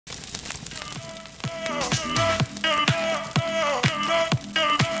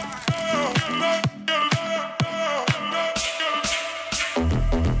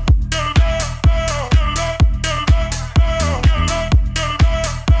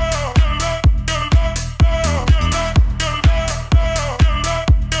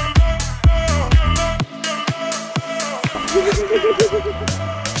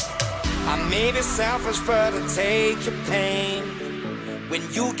you're selfish, but I take your pain. When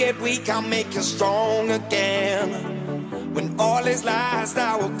you get weak, I'll make you strong again. When all is lost,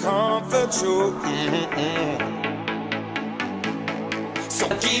 I will comfort you. So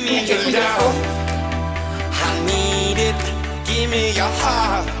give me your love, I need it. Give me your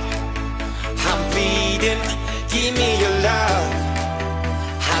heart, I'm bleeding. Give me your love,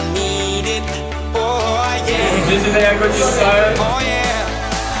 I need it. Oh yeah. This is the echo style. Oh yeah.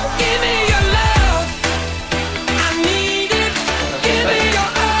 Give me your love, I need it. Give me your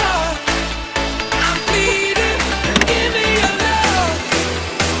heart, I'm bleeding. Give me your love,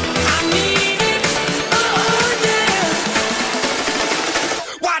 I need it. Oh yeah.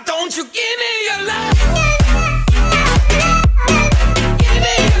 Why don't you give me your love? Give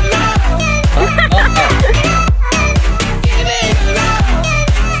me your love. Give me your love.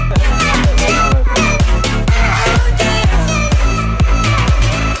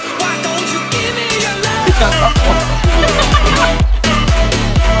 Why don't you give me your love?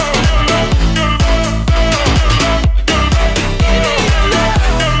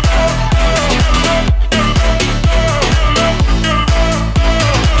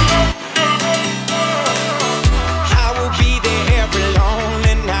 I will be there every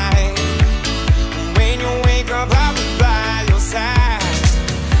lonely night. When you wake up, I will by your side.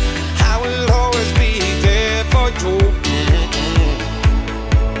 I will always be there for you.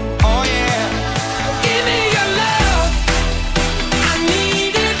 Oh yeah. Give me your love, I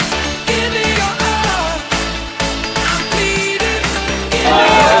need it. Give me your heart, I'm bleeding. Give me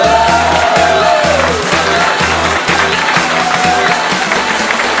your love.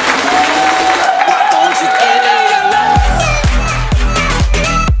 Why don't you give me your love?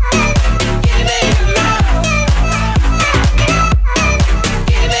 Give me your love.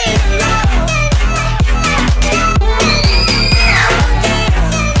 Give me your love.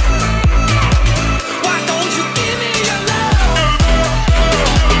 Why don't you give me your love?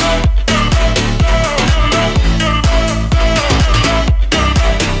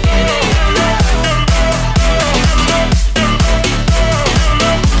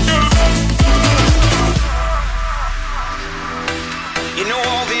 You know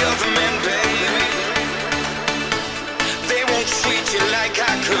all the other men, baby, they won't treat you like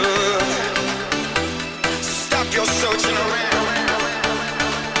I could. Stop your searching around.